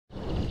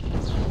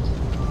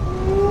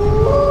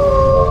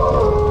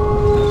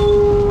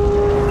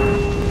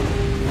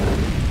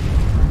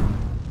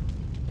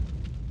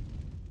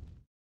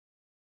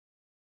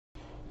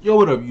Yo,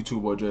 what up,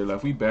 YouTube or J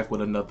Life? We back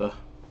with another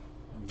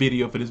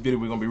video. For this video,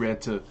 we're gonna be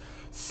reacting to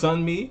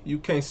SUNMI. You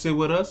Can't Sit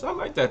With Us. I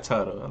like that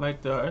title. I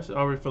like that. I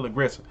already feel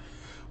aggressive.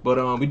 But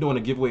we're doing a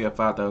giveaway at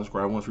 5,000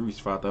 subscribers. Once we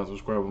reach 5,000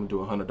 subscribers, we're gonna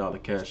do a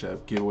 $100 cash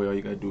app giveaway. All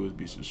you gotta do is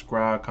be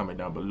subscribed, comment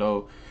down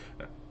below,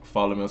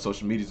 follow me on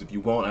social medias if you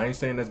want. I ain't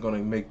saying that's gonna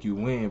make you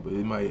win, but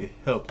it might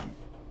help you.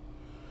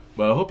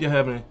 But I hope y'all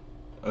having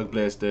a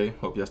blessed day.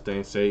 Hope y'all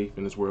staying safe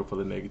in this world full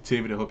of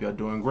negativity. I hope y'all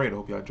doing great. I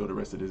hope y'all enjoy the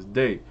rest of this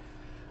day.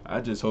 I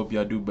just hope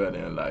y'all do better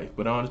in life.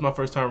 But this is my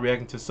first time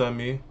reacting to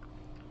SUNMI,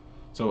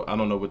 so I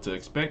don't know what to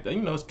expect.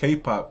 You know, it's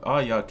K-pop.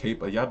 All y'all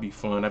K-pop, y'all be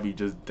fun. I be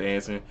just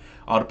dancing.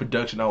 All the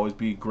production always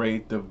be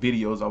great. The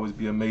videos always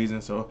be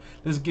amazing. So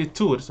let's get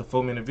to it. It's a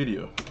 4-minute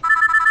video. It's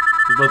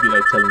supposed to be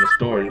like telling a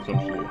story or some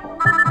shit.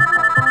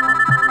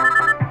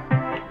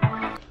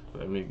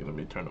 Let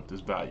me turn up this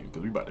volume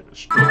because we about to go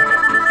straight.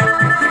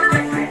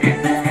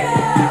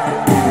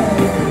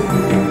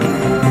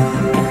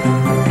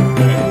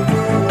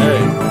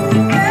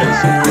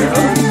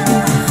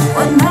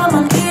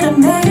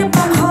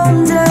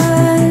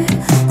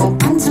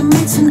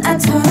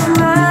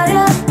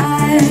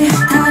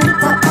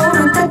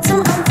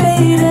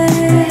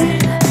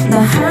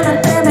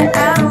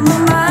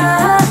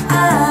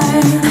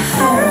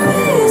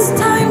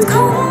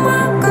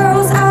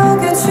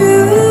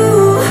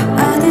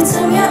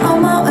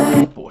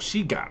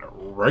 She got a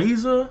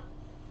razor.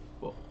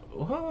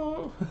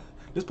 Well,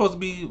 this supposed to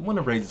be when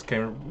the razors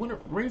came. When the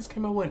razors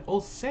came out, what,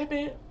 in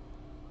 07,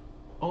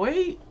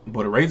 08?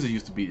 But the razor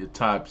used to be the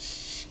top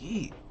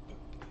shit.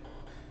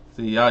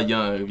 See, y'all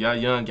young. If y'all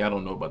young, y'all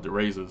don't know about the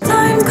razors.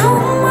 Time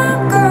come,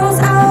 my girls,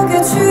 I'll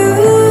get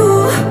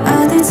you.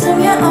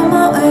 어디쯤이야 on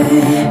my way.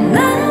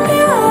 난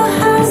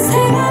미워할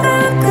생각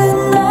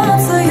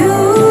끝없어 you.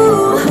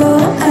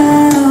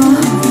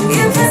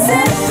 You can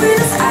sit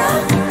with us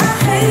out. I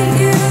hate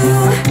you.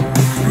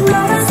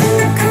 너만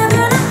생각하면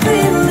I'm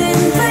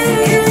feeling pain.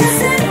 You can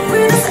sit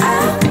with us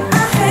out. I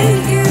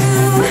hate you.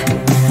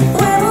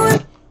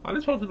 Are they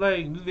supposed to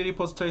like this video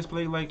supposed to take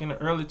place like in the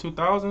early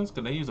 2000s?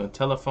 Cause they using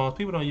telephones.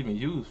 People don't even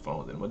use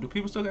phones anymore. Do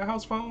people still got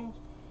house phones?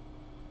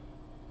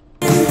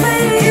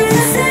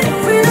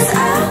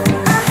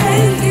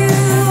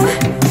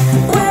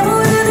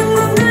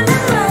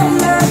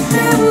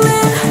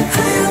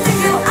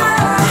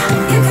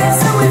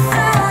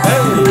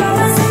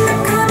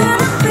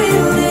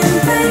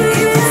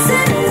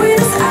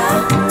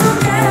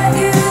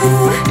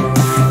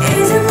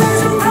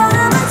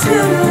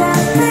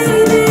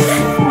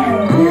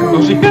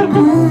 She hit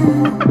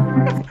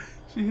him.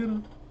 She hit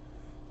him.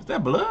 Is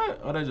that blood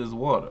or that just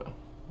water?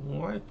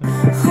 What?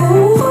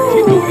 She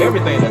do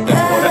everything that's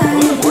water.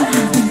 That's blood.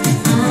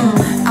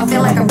 I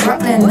feel like I'm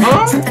Brooklyn,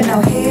 tripping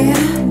out here.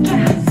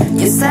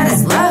 You said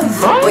it's love,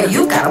 but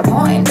you got a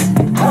point.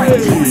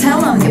 Tell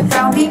them you're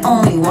about the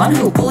only one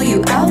who pull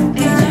you out.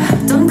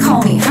 Don't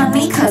call me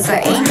honey, cause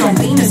I ain't gon'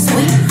 be no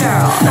sweet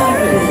girl.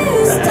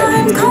 This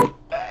time come.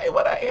 Hey,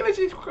 where that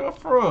energy come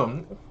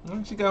from?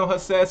 She got on her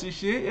sassy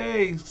shit.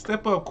 Hey,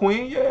 step up,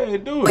 queen. Yeah,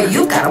 do it. But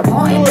you got a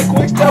point. Do it,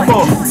 queen. Step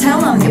up.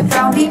 Tell them you're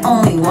about the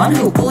only one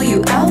who pull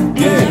you out.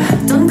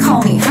 Don't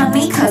call me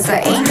honey, cause I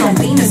ain't gon'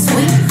 be no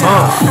sweet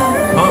girl.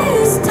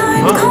 This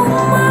time come,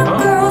 my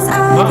girls,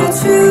 I'll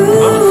get you.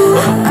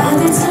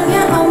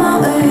 어디쯤이야 on my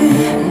way.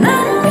 난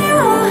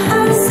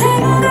미워할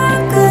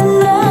생각은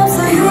없어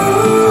you.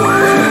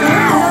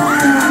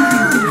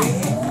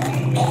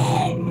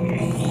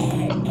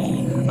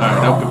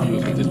 Alright, I'm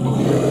confused with this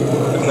movie.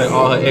 It's like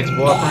all her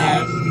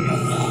ex-boyfriends.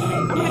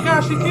 How many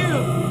guys she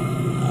killed?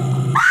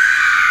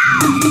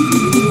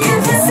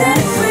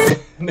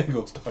 They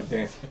go start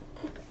dancing.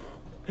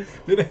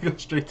 Then they go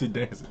straight to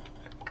dancing.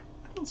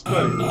 That was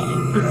funny.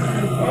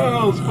 Oh,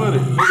 that was funny.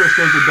 They go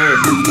straight to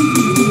dancing.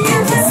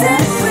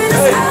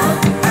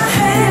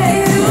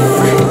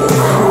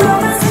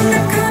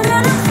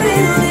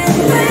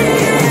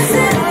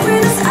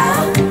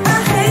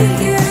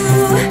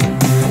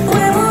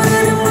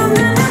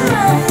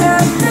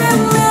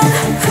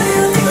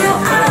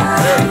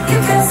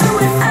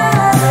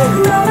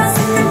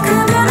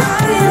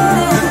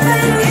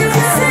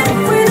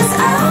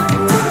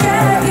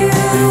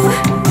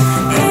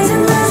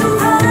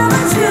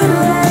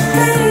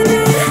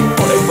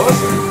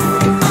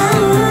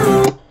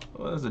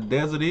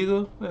 Desert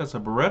Eagle? That's a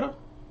Beretta?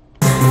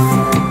 Who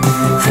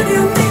do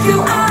you think you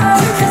are?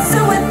 You can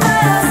sit with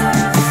us.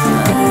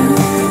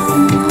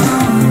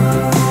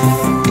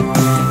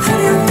 Who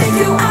do you think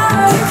you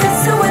are? You can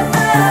sit with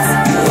us.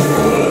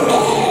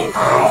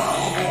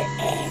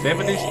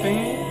 70s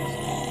themes?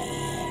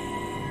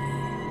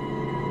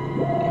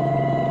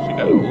 She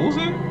got a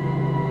Uzi?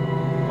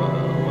 What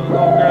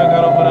little girl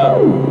got over there?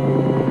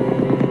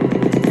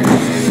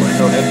 You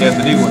know that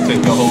Desert Eagle will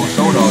take your whole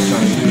shoulder off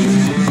trying to shoot.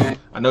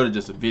 I know that's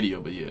just a video,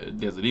 but yeah,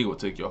 Desert Eagle will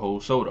take your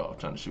whole shoulder off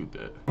trying to shoot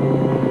that.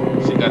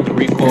 She got the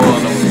recoil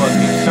of a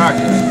fucking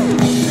shotgun.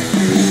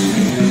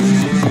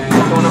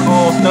 On her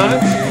own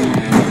stunts.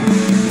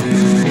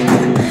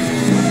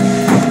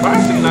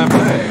 Actually not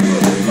bad.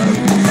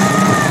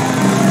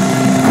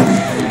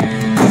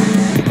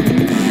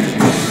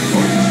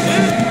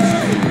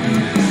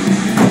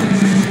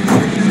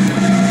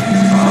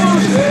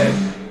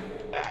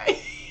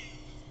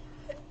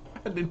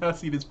 did not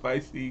see this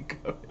fight scene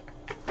coming.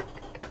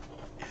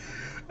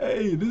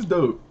 Hey, this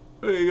dope.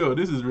 Hey, yo,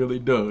 this is really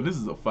dope. This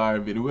is a fire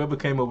video. Whoever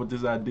came up with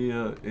this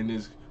idea and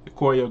this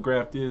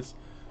choreographed this,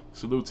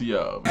 salute to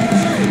y'all.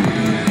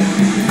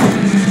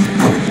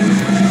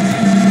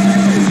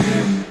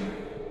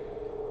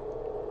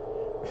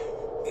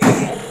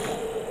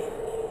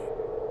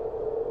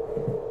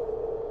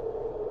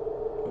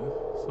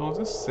 So is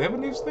this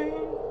 70s thing?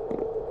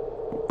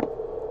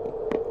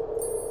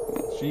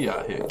 She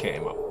out here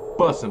came up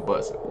bussin'.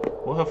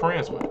 What her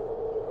friends with?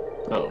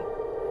 Oh.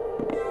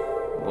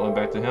 Going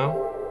back to him?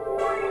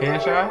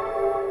 Headshot?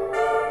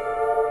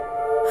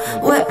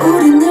 왜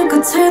우리 늘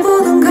끝을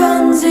보던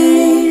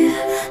건지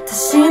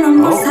다시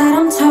넌 본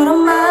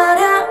사람처럼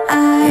말야.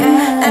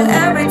 And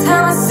every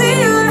time I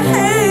see you I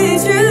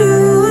hate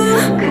you.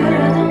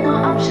 그래도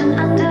너 없인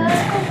안 될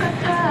것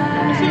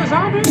같아. You see a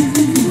zombie? You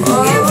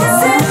can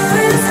say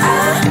this, I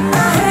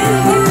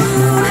hate you.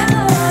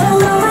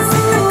 너만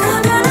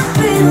생각하면 I'm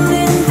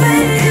feeling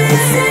bad. You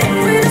can say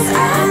this,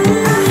 I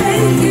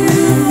hate you.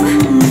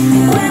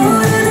 왜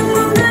모르는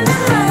놈들만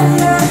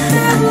만나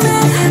때문에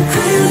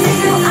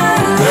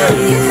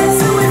you can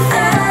do it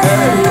now.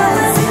 너만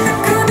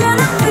생각하면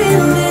I'm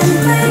feeling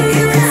bad.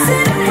 You can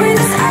say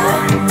this, I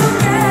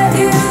forget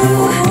you.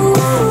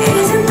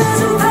 이젠 너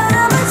좀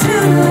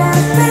바라봐줄래,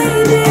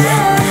 baby.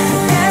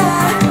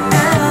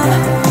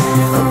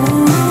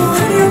 Who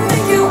do you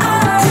think you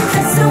are? You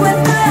can do it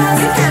us.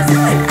 You can do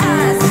it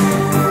us.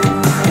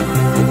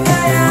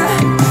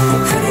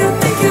 Who do you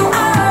think you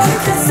are? You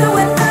can do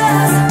it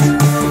us.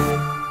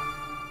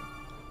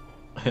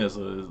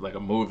 So it's like a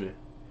movie.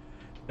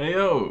 Hey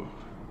yo,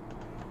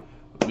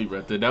 leave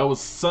right there. That was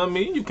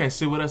SUNMI. You can't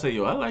sit with us. Hey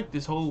yo, I like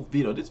this whole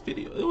video. This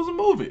video, it was a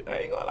movie. I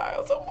ain't gonna lie,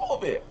 it was a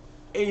movie.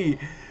 Hey,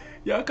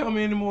 y'all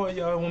comment anymore?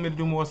 Y'all want me to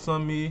do more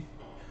SUNMI?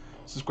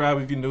 Subscribe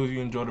if you're new. If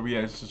you enjoy the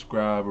reaction,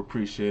 subscribe.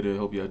 Appreciate it.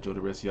 Hope y'all enjoy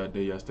the rest of y'all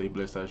day. Y'all stay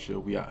blessed out here.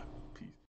 We out.